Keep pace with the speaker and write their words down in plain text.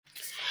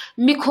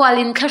mi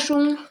khwalin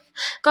khashung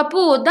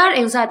kapu dar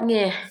engzat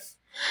nge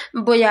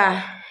boya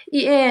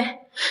I e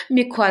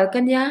mi khwal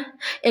kanya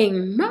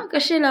engma ka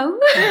shelo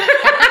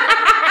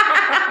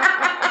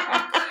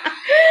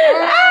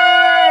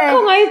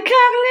không ai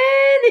khác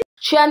lên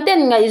chuyện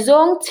tên ngày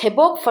zong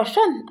chebok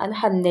fashion an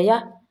han neya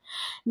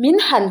min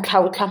han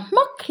khau tham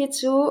mak hi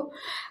chu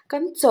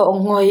kan cho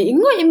ngoi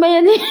mai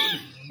ani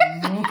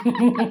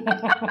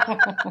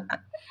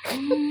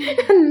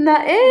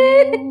na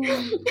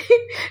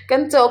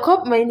kan cho khop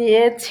mai ni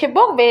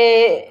chebok be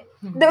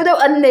đâu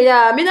an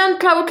neya min an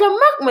khau tham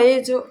mak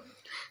mai chu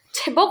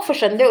chebok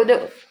fashion đâu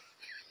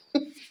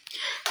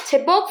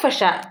chebok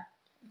fashion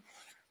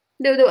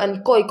đâu anh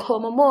coi kho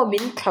mà mua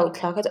mình khẩu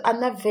thà cái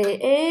anh nó về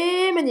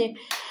mà nhỉ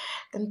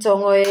anh cho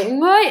ngồi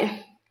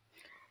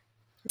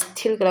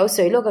thiêu cái lâu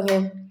sấy lo cái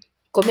em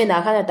có mình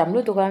nào khá là tắm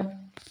lúc tụi con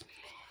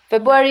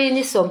February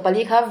ni som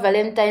pali kha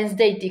Valentine's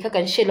Day ti kha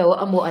kan shelo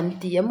amo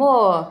anti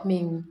amo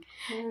mình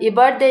I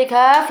birthday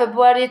kha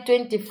February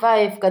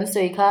 25 kan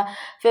soi kha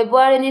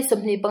February ni som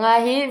ni panga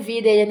hi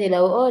video ni lo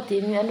o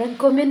tin an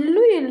comment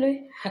lui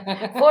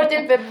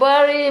 14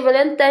 February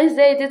Valentine's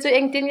Day ti chu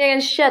engtin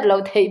yang shat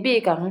lo thei bi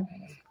kang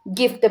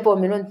gift te po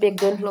min on pek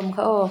don hlom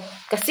kha o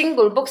ka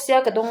single box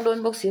ya ka dong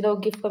don box lo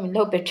gift ka min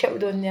lo pe theu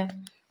don ya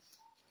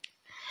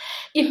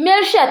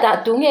email sha ta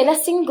tu nge la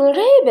single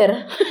reber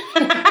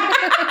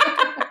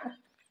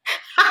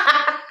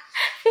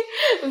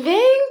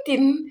veng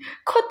tin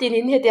khotin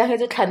in he te ha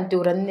chu than tu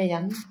ran ne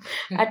yan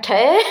a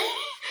the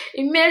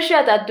email sha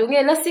ta tu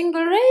nge la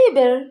single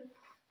reber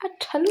a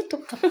thalu tu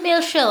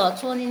email sha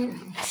chuanin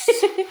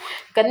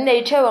kan nei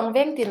thewang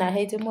veng tin a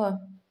he chu mo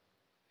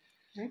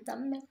tắm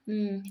mẹ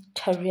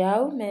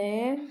thariau me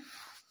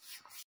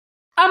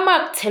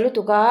amak chelu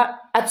tuka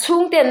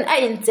achung ten a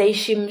in chei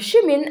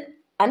shimin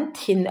an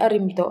thin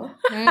arim to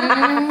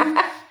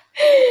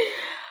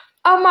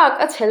amak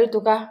a chelu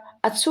tuka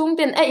achung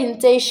ten a in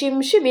chei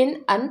shimin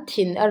an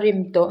thin arim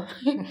to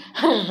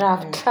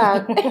rak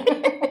thak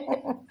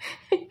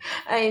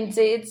a in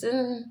chei chun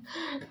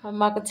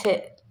amak che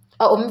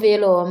a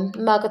velom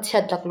ma ka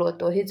chat lak lo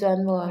to hi chuan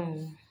mo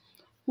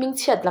mình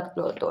chat lak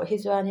lo to hi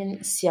chuanin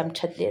siam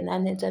that le na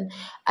ne chan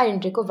a in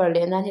recover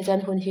le na ni chan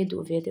hun hi du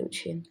ve deuh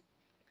thin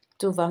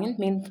tu wangin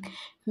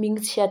mình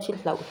chat hi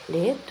lau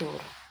le tur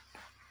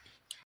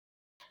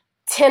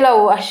chelo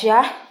asya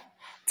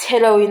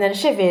chelo in an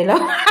she velo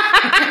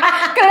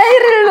klai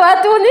ril wa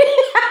tu ni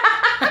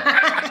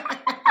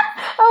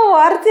a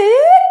war thi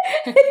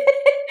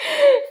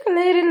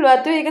klai ril wa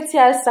tu ka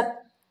chia sak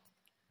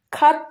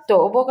khat to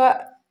boka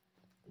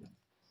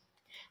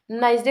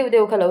nice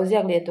deu khalo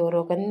jiang le to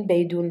ro kan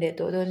beidun le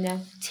to don ya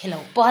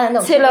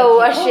chelo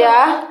asya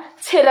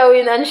chelo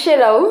in an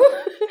shelo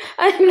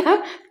ai la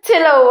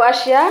chelo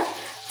asya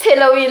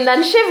chelo in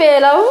an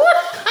shevelo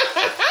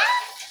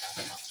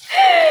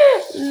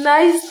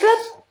nice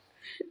cut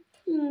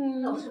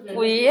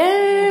ui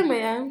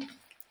mày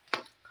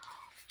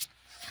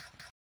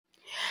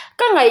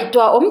các ngày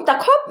tòa ta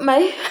khóc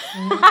mày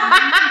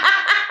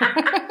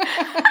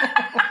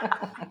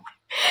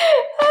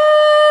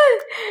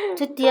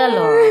chết tia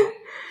lo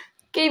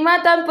kỳ mà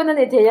tan pun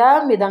anh thế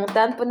ya mi đăng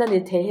tan pun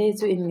anh thế hay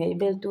chú in ngày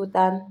bel tu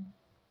tan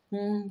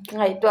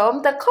ngày tòa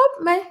ta khóc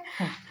mày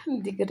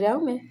đi cái réo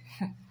mày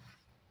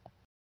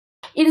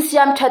in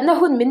siam chặt na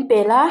hun min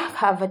pela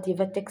khavati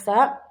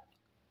vateksa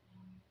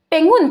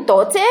pengun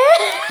to che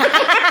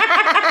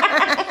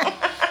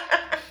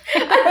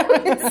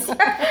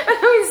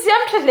anh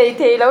siam chặt lấy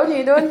thế lâu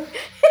nhỉ đôn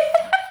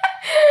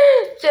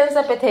chân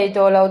sa pe thầy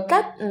to lâu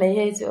cắt mấy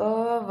hay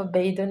chỗ và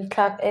bây đôn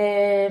khắc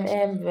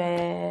em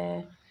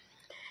về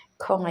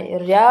không ai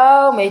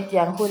réo mấy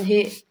tiếng hun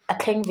hi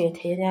atheng về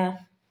thế nha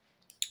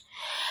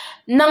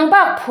nang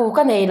bak phu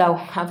ka nei lo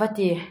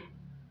havati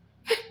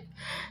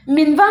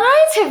min vai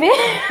che ve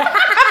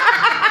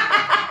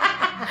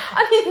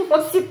ani mo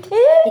sit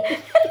the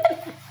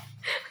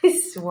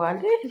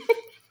iswale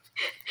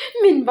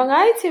min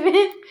bangai che ve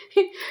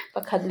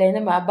pakhat le na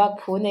ma bak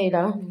phu nei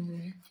lo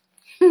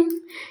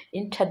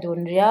in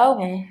thadun riau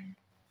me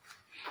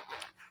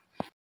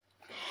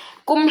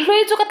kum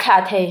hlui chu ka tha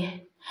thei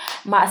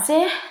ma se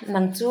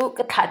nang chu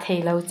ka tha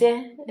thei lo che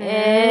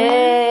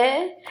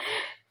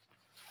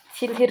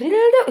thil hiril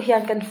do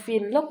hian kan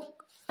feel lok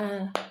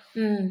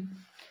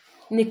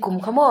ni kum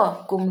khamo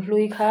kum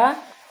hlui kha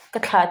ka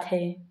tha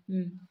thei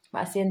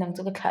ma se nang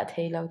chu ka tha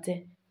thei lo che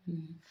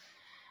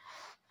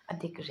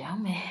adik riau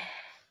me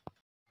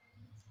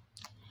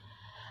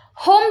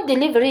home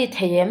delivery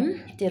theyem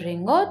ti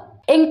ringot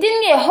engtin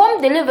nge home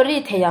delivery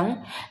theyang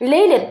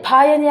leilet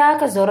phayania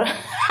ka zor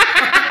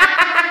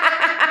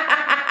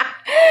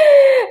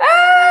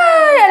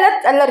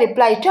ala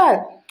reply chal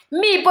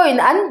mi point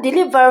an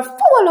deliver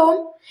follow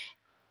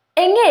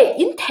enge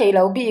in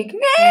thailo bi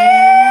nge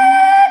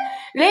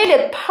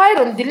leilet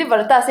phairon deliver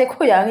ta se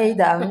khoya ngei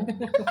dang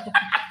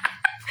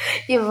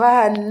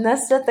ivan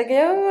nasatake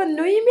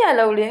nui mi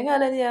alo le nga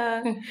la ya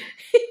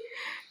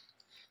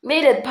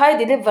leilet phai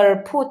deliver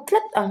phut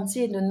tlat ang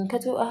chi nun kha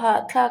chu aha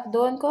thak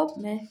don kop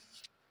me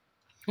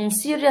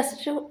serious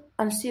chu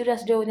an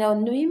serious do nya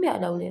nui me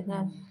lo le nga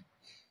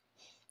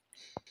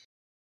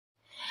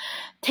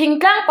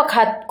thingtlang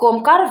pakhat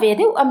komkar ve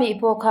deuh ami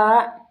po kha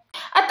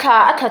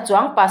atha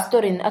chuang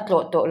pastorin atlo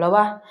to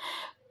lawa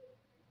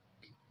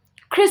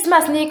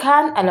Christmas ni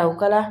khan alo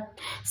kala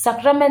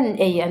sacrament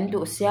ei an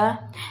du sia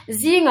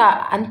zinga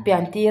an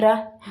piantira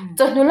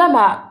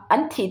chonulama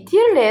an thi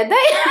thir le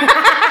dai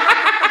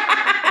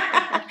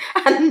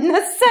an na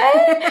se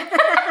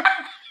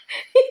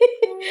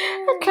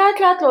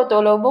kla to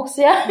lo box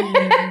sia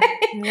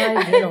ngai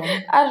ve lo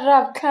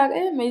arab khak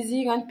mai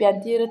zinga an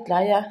piantira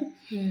tlaya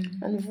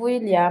an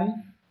William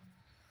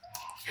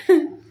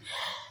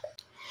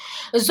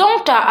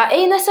zongta a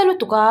eina salu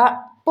tuka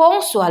pong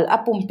swal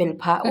apum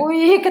pelpha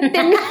ui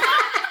katen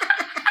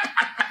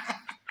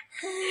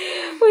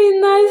ui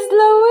nice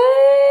lawe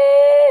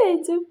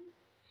chu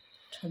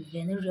thon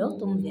ve ni ro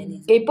tum ve ni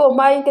ke po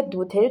mai ka du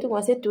the tu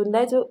ma se tun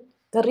dai chu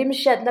karim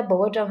shat na bo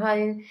tang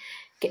hai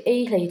ke ei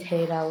hlei the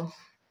law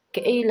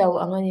ke ei law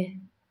angani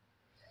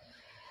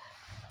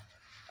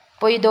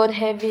poi don't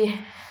heavy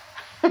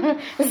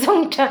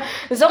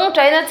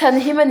zongta na than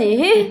hi mani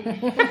hi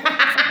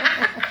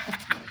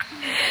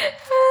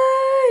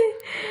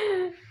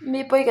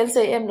mi poi kan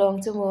sei em long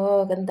chu mo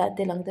kan da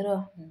te lang te ro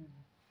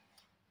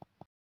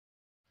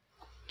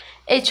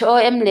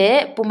HOM le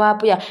puma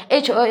puya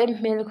HOM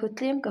mel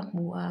khutlim ka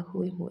mu a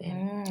khui mu em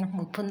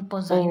mu phun po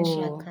zai ni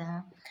sha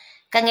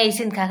ka ngai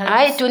sin kha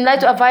ai tun lai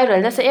chu a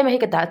viral na se em hi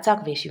ka da chak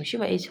ve shim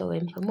shim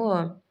HOM ka mo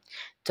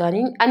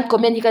chanin an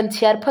comment hi kan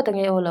share phat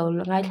ngai o lo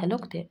ngai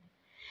thalok te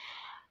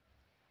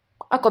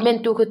a comment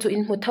tu khu chu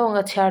in mu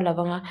thawanga share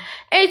lawanga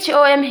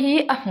HOM hi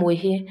a mui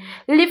hi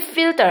lip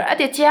filter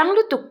ate chiang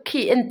lu tuk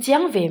khi en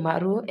chiang ve ma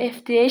ru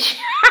FTH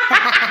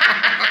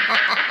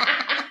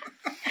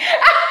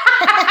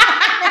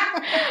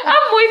a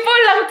mui po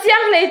lang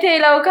chiang lei thei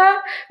lo kha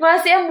ma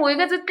se mui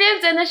ka chu tlem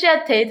chen na sha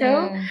thei tho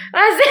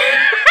a se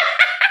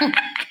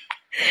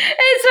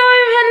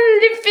HOM han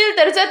lip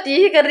filter cha ti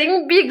ka ring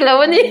big lo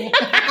ni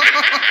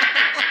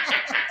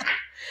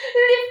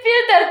lip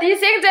filter ti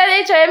seng cha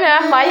HOM ha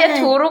mai ya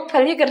thuruk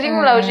phali ka ring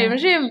lo jim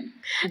jim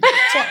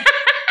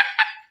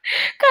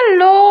ka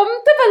lom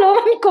tu pa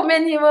lom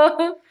comment hi mo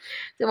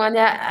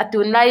chumanya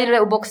atun lai re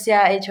box ya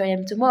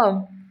HOM chumo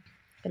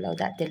ka lo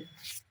da tel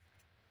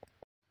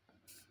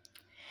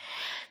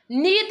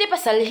ni te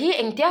pasal hi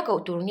engtia ko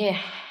tur nge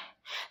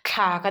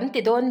kha kan ti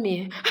don mi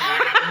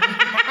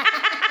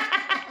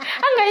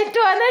angai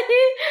to na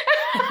hi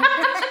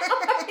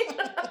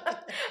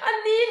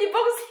ani ni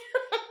box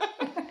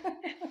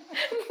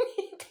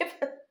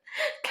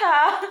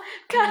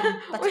ka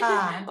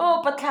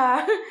patha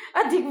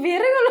adik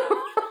vere galo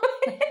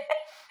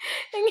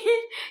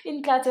in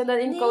ka chana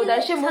in ko da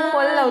she mu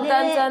mol lo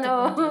tan chan o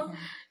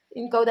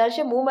in ko da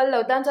she mu mal lo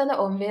tan chan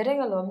o vere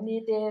galo ni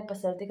te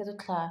pasal te ka chu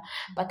thla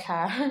patha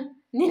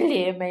ni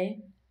le mai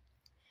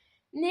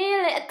ni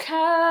le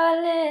tha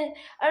le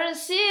ar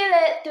si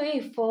le tui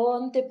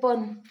phone te pon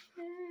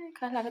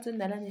kha la ka chun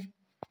dala ni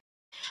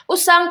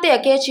usang te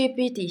ke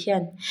gpt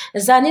hian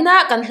zanina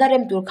kan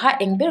hlarem tur kha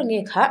engber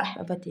nge kha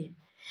abati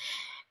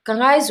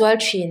kangai zual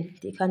thin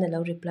ti khana lo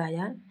reply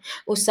ya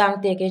usang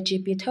te ke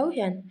gp tho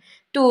hian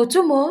tu chu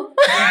mo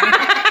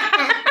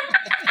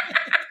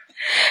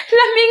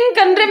laming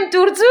kan rem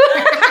tur chu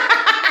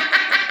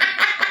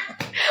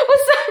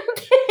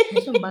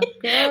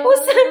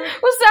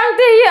usang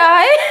te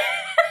ai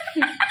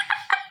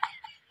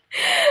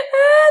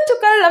chu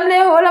kal lam le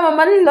ho lam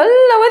man lol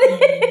lawani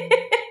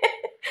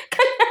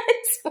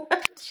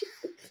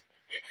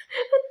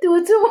tu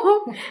chu mo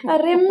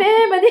arem me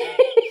mani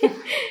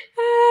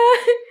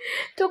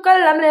tu kal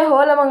lam le ho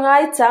lam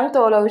ngai chang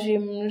to lo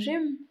jim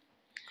jim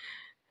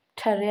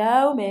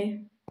thariau me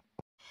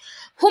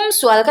hum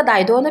swal ka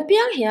dai do na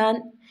piang hian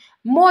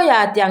moya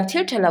tiang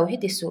thil thalo hi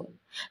ti su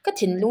ka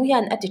thin lung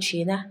hian ati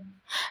thina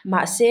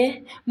ma se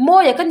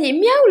moya ka ni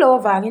miau lo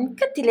wangin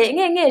ka ti le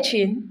nge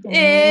thin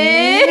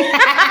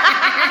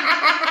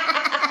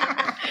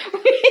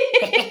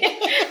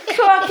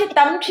khwa ki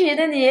tam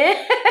thina ni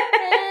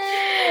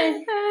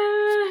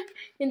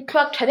in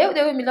khwak thadeu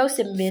deu mi lo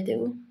sem ve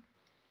deu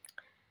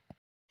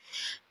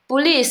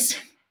police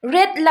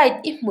red light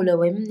I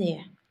mulawem ne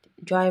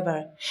driver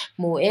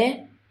mu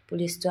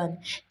police chuan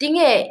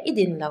tinge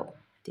idin lo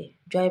ti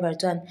driver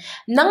chuan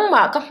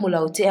nangma ka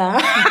mulo che a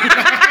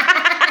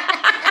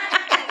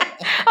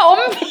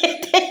om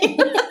pete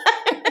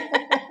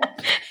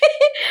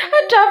a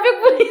traffic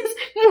police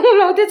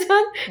mulo te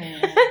chuan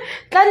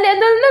kan le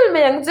nal me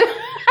yang chu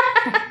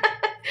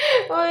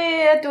oi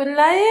tun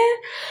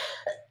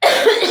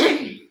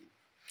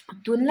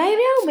lai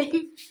reo me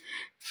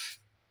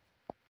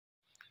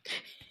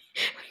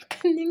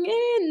ninge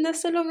na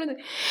salom na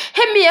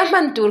hemi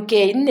aman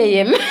turke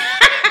ineyem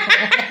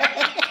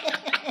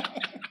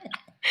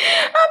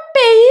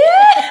ape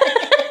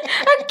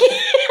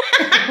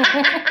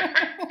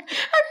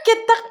ake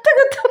tak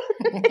to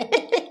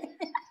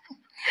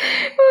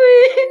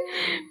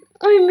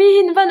oi mi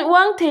hin van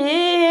wang the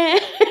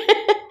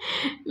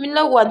min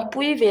la wan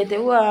pui ve te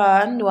wa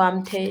nuam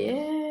the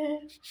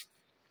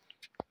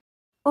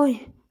oi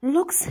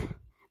looks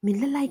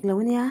mình là like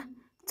lâu nha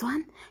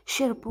chuan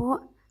share po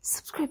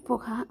subscribe po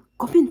kha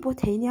comment po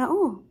thei nia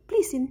oh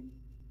please in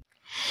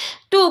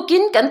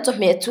Thakin kan cho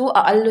me chu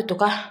a allu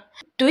tuka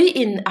tui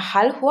in a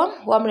hal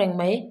huam reng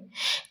mai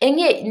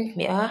enge in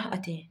me a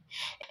ati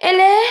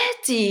ele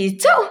chi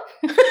chau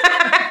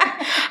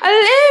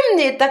alem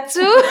ni tak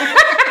chu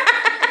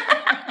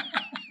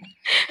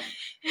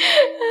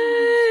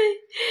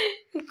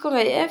ko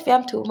ngai e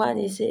fiam thu ma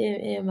ni se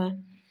em ma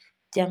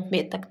jang me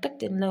tak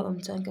tin lo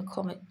chan ka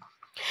khong ai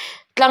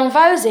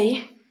tlangwal zei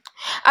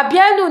a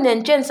bial nu nen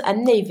chance an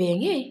nei ve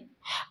nge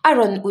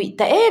aron ui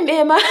ta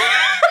em a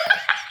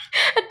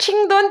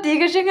ching don ti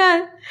ka singa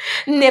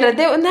nera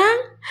de unang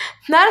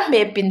nar me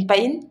pin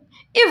pain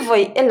I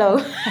voi elo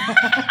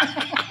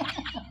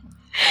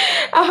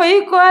a hoi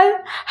kwal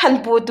han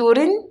pu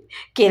turin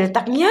kel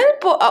tak nyal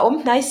po a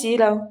nai si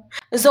lo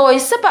zoi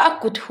sapa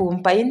akut hum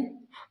pain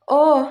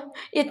oh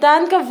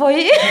itan ka voi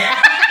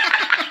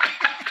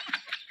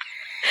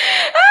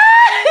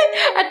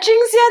a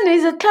ching sia nui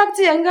za thak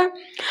chi anga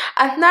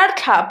a nar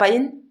tha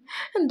pain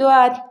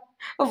duat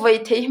voi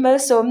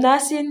Theihnghilh som na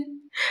sin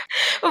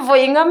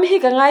voi ngam hi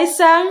ka ngai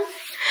sang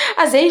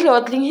a zei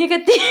lot ling hi ka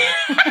ti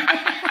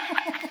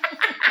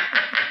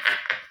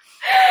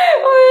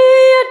oi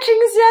a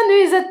ching sia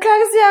nui za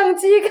thak siang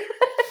chi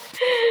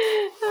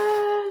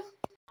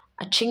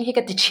a ching hi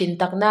ka ti chin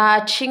tak na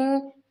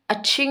a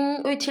ching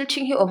ui thil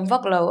ching hi om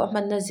vak lo a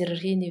man na zir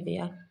hi ni ve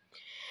a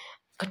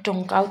ka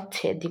tong kau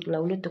the dik lo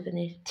lu tu ka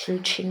ni thil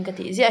ching ka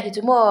ti zia hi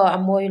chu mo a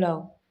moi lo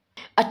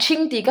a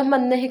ching ti ka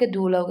man na hi ka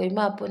du lo kai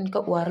ma pon ka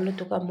war lu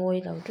tu ka moi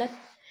lo tlat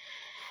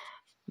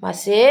ma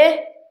se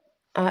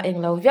a eng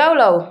lo viau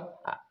lo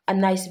a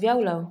nice viau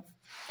lo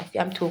a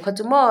fiam thu kha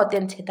chu mo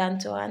ten chetan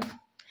chuan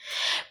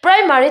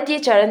primary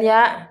teacher ania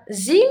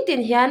zing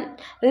tin hian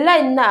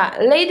line na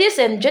ladies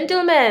and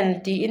gentlemen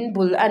ti in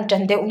bul an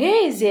chan deuh nge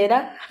zera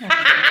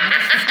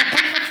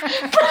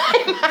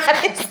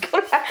primary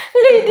school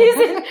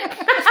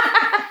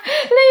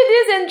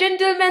ladies and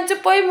gentlemen chu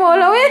poi mo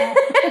lo e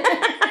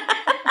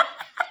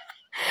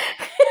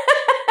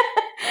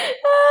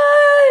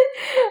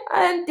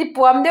an ti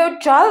puam deuh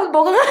chal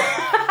bok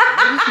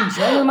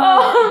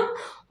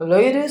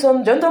ladies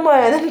and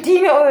gentlemen ti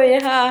oi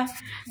ha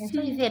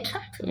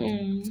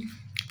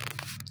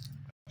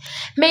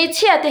mei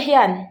chia te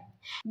hian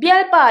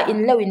bialpa in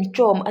lawin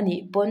trom ani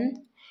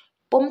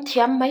pom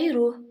thiam mai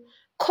ru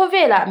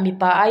khovela mi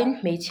pa ain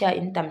mei chia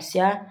in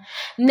tamsia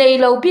nei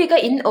lo bi ka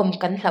in om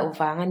kan hlau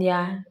wang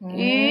ania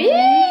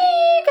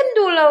kan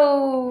du lo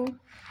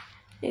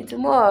e chu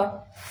mo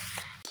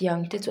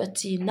tiang te chu a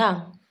chi nang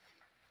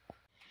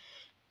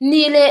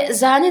ni le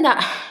zanina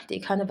ti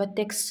khana ba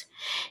text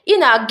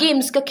ina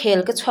games ka khel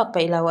ka chhuak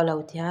pai lawa lo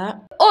tia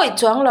oi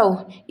chuang lo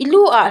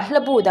ilu a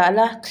hlabu da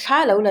la thla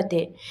lo la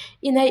te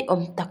inai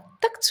om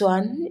tak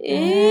chuan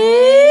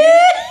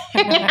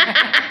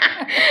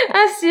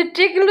a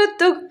sitik lu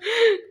tu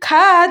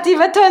kha ti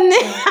ba thon ne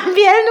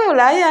bial nu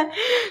la ya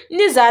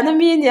ni zana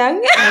mi nyang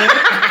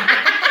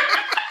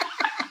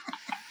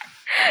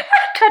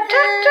thak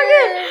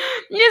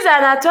ni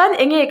zana chuan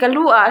enge ka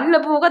lu a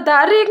hlabu ka da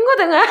ring ngo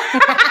danga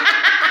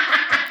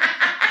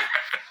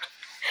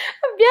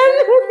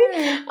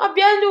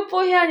bial nu po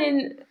hianin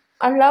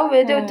an lau ve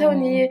deuh tho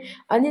ni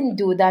anin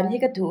du dan hi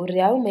ka du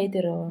riau mai te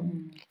ro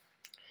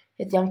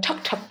hetiang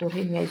thak tur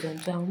hi ngai zon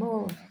chang mo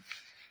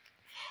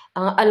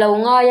alo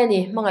nga ya ni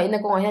mangai na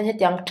ko nga hian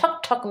hetiang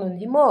thak nun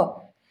hi mo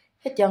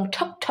hetiang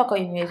thak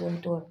ai ngai zon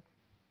tur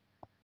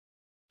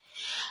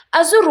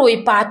azurui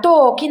pa to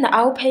kin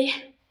au phei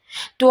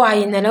tuai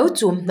na lo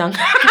chum nang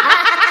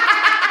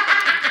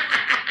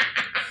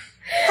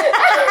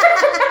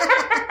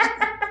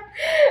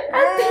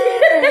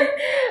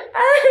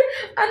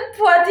an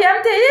phua thiam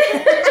thế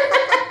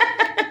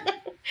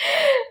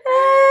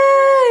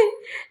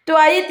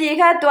tuai ti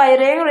kha tuai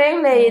reng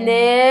lei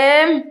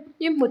nem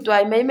yim mu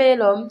tuai mai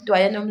lom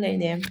tuai anom lei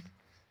nem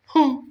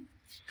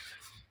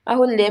a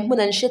hun le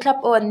mun an shithap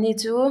on ni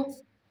chu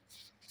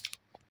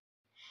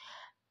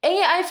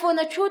enge iPhone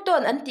a thu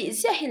ton an ti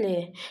zia hi le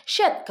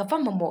shat ka va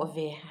mo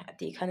ve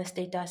ti khana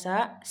status a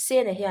se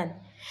na hian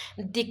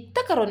dik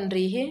takaron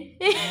ri hi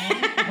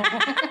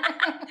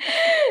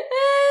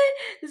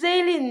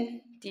zailin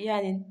ti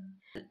hanin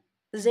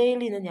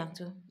zailin an yang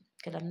chu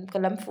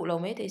kalam fu lo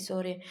mai te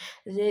sorry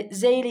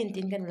zailin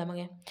tin kan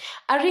lamange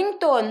a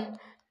ringtone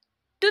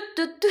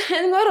tut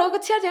ngoro ka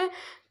cha ja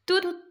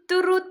tut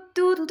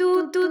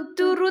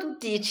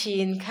ti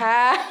chin kha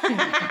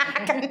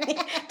kan ni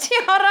chi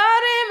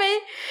horare mai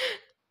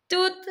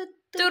tut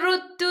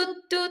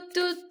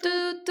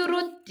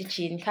ti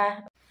chin kha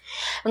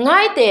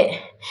ngai te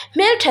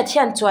mel tha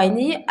thian choi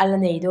ni al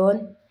nei don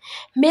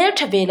mel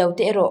tha ve lo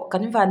te ro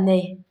kan van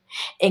nei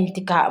eng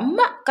tika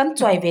ma kan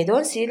choi ve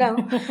don si lo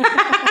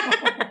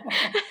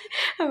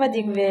ma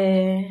ding ve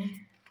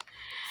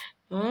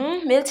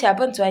mel cha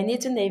pon choi ni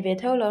chu nei ve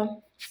tho lo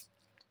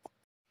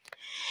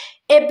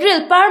April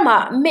parma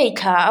mei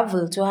tha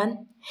avul chuan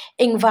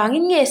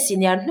engwangin nge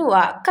senior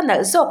nuwa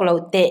kanal zok lo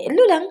te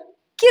lulang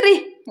kiri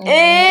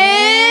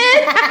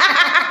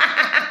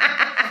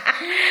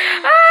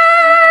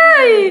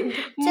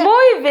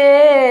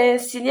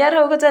senior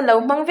ho ka chan lo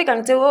mang ve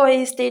kang cheu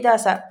oi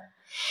status a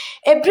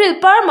April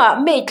parma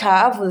May tha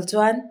avul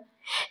chuan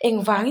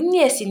engwangin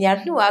nge senior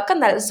nuwa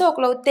kanal zok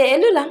lo te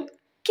lulang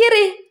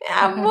kiri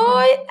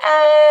amoi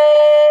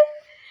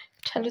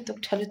thalutuk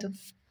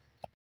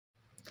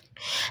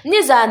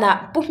nizana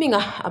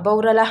puminga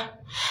abaurala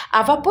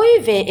ava poi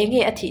ve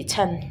enge athi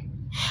chan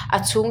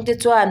achung te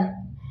chuan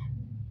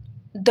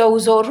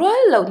dozo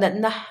rol lo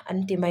natna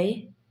anti mai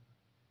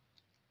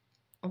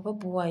ava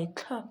buai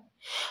tha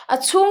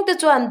achung te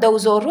chuan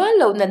dozo rol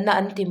lo natna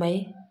anti mai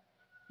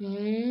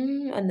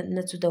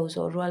anatna chu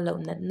dozo rol lo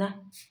natna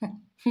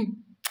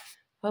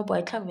ava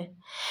buai tha ve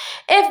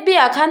FB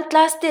akhan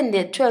class 10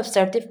 le 12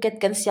 certificate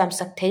kan siam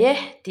sak theye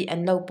ti an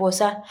lo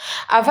posa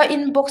ava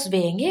inbox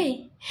ve nge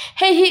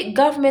hey hi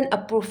government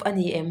approve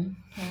ani em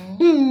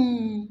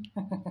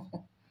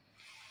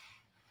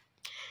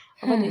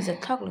ava ni za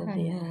thak lo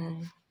ve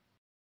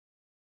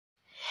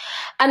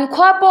an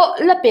khwa po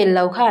la pel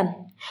lo khan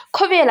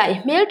khowela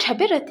email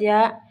thaberatia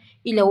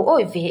ilo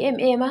oi ve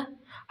em a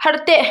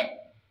harte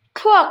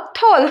thuak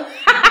thol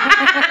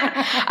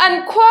an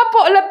khwa po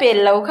la pel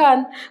lo khan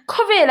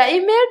khowela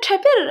email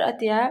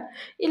thaberatia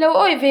ilo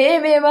oi ve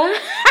em a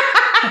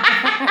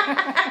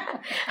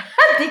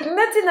dik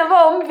na china ba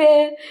om ve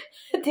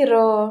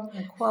tiro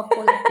an khwa po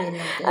la pel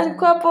lo an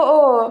khwa po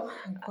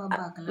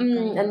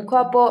an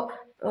khwa po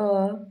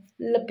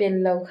la pel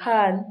lo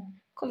khan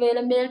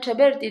khowela mail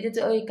thaber ti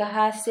chu oi ka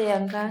ha se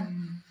angka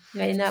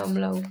ngai na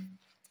lo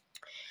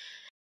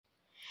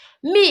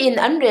mi in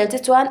an rel che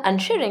chuan an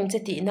hrireng che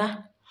ti na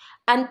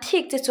an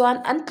thik che chuan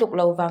an tluk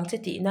lo wang che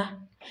ti na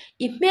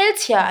email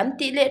chha an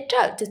ti le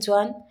tal che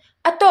chuan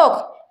atok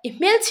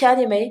email chha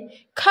ni mai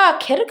kha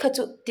kher kha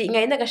chu ti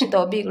ngai na ka shi to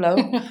big lo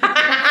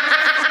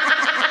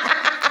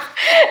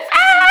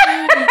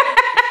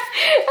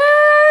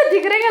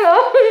dikreng lo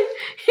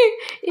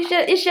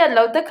isha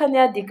lo ta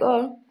khanya dik o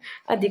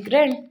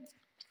adikreng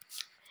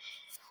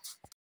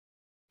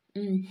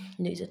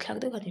nui za thlak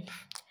de kani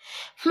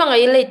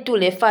mangai lei tu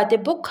le fa te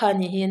bok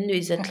khani hian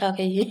nui za thlak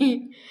hi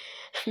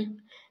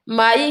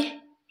mai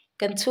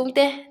kan chung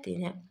te ti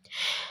nya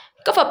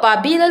ka fa pa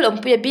bi la lom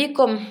pu bi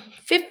kom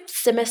 5th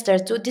semester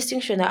chu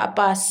distinction a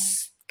pass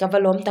ka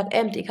valom tak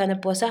em ti khana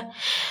posa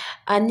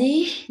ani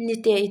ni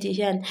te iti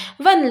hian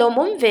van lom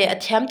ve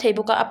athiam thei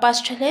buka a pass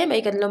thale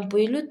mai kan lom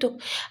pui lutu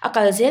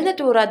akal zel na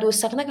tura du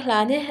sakna khla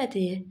ne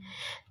hati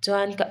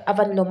chuan ka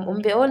avan lom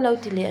ve on lo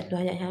ti le atwa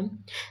ya ham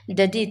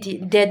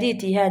daddy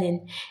ti hanin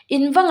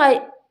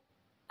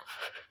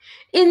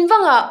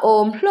inwanga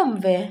om hlom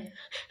ve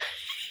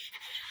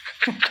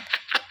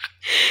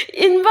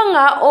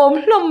inwanga om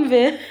hlom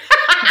ve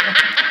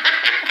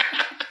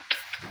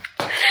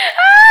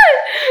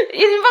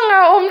inwanga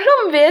om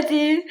hlom ve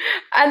ti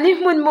ani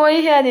mun moi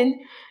hianin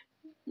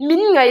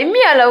min ngai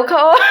mi alo kha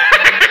o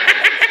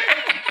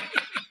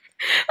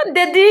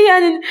daddy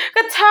hianin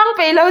ka chang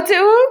pe lo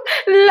chu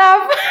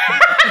love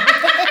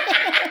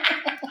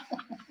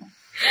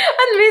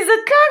an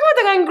visit ka ko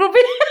tang group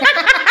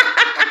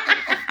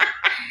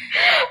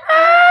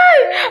ai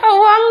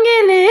awang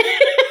ngele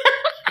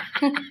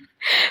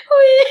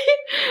hui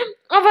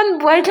avan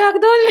buai thak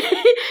don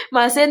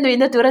ma se nui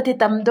na tura ti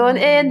tam don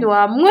e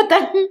nuam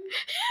ngotang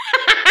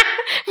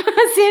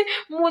ma se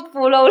mut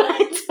pulo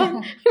lai chon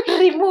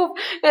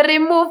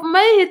remove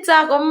mai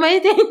chak om mai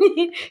te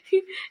ni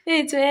e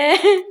che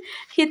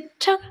hit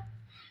chak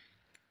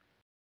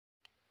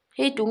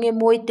hei tu nge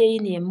moi te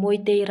ni moi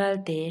te ral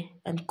te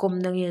an kom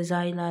na nge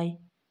zai lai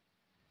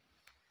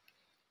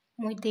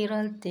moi te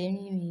ral te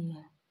ni mi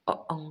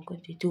ang ko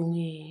ti tu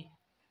nge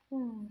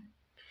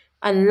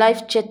an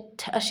live chat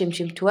a shim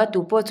thua tu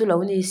po chu lo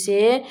ni se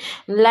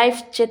live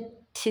chat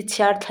thi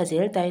char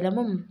thazel tai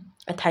lamum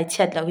a thai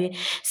chat lo hi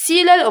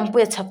silal om pu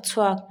chak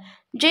chuak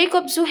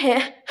Jacob zu he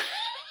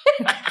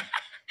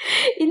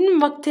in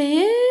makte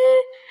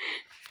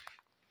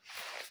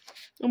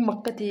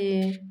makati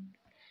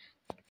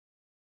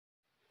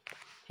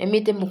emi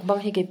te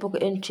mukbang hi ke pok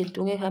en chin tu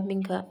nge ha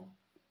ming ka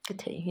ke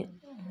thei hi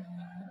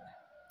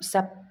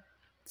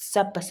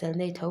sap pasal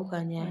nei thau ka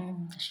nya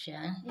sha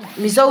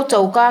mi zo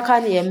chauka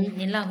khan em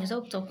ni la mi zo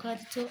chauka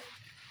chu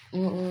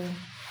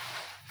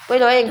poi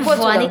lo eng po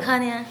chu ni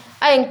khan ya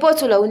a eng po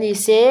chu lo ni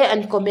se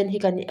an comment hi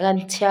kan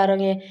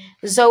chiarange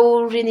zo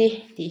rini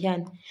ti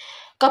hian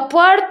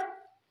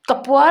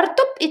kapuar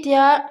top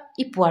itia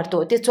ipuar to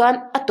te chuan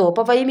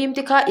atopa vai mim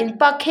ti kha in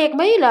pa khek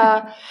mai la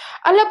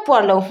ala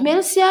puar lo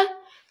mel sia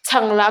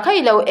changla khai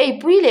lo ei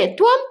pui le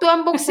tuam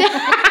bok sia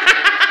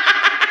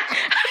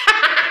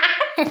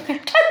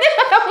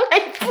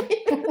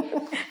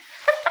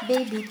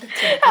baby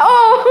kitchen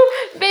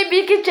baby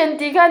kitchen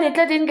ti kha ni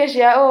tladin ka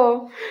sia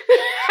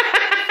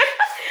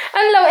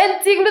allo en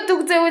ting lu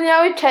tuk cheu nya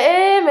wi tha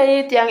mai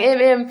tiang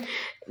em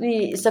ni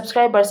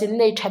subscribers in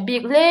nei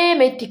thabik le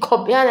mai ti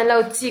khop ya na lo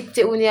chik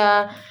cheu nya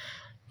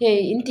he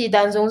in ti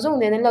dan zong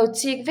ne na lo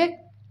chik vek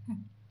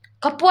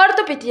kapuar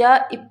to pitia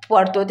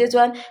ipuar to te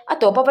chuan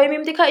atopa bai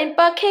mim ti kha in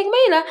pa khek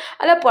mai la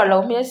ala puar lo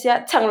me sia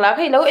changla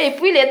khai lo ei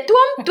pui le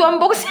tuam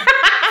bok sia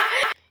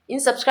in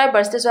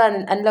subscribers te chuan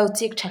an lo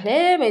chik tha hle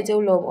mai jo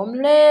lom om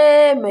le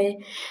mai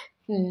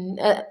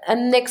an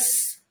next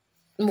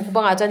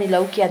mukbanga chuan i lo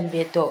kian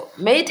ve to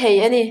mai thei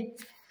ani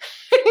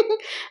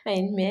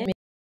ain me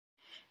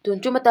tun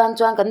chu matan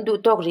chuan kan du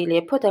tok ri le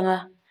photanga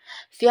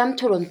fiam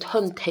thuron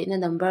thon theina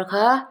number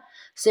kha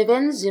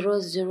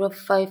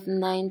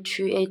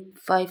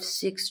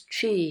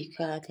 7005938563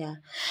 kha tia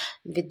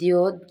video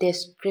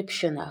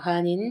description a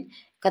khanin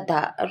kada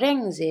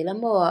reng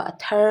zelamo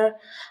athar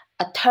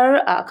a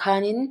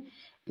khanin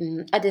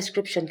a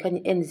description khan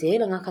en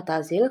zelanga khata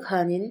zel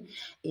khanin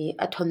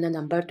a thonna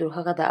number tur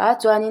kha kada a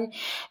chuanin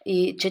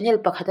channel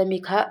pakhadami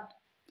kha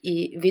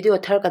video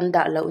thar kan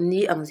da lo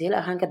ni ang zel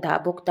a han ka da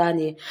bok ta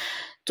ni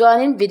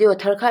chuanin video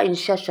thar kha in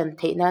session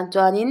theinan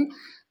chuanin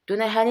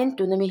tuna hanin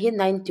tunami hi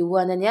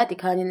 91 ania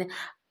tikhanin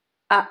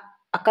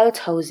akal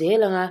chho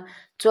zelanga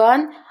chuan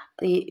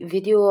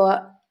video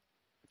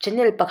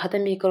channel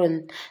pakhatami karon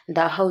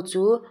da ho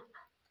chu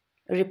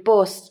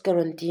repost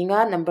karon tinga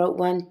number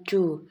 1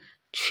 2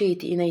 3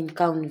 ti in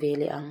count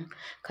vele ang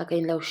kha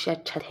kain lo shat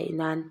tha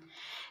theinan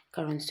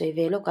karon soi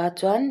velo ka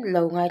chuan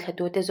lo ngai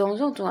thatu te zong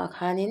zong chunga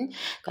khanin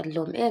kan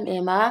lom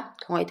em a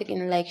thongai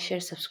takin like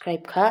share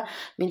subscribe kha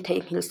min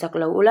Theihnghilh sak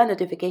lo ula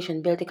notification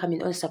bell te khamin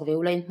on sak ve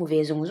ula in mu ve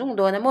zong zong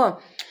do na mo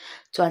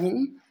chuanin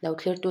lo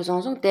clear tu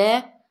zong zong te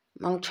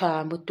mang tha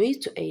mu tui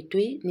chu ei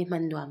tui ni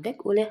man nuam vek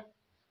ule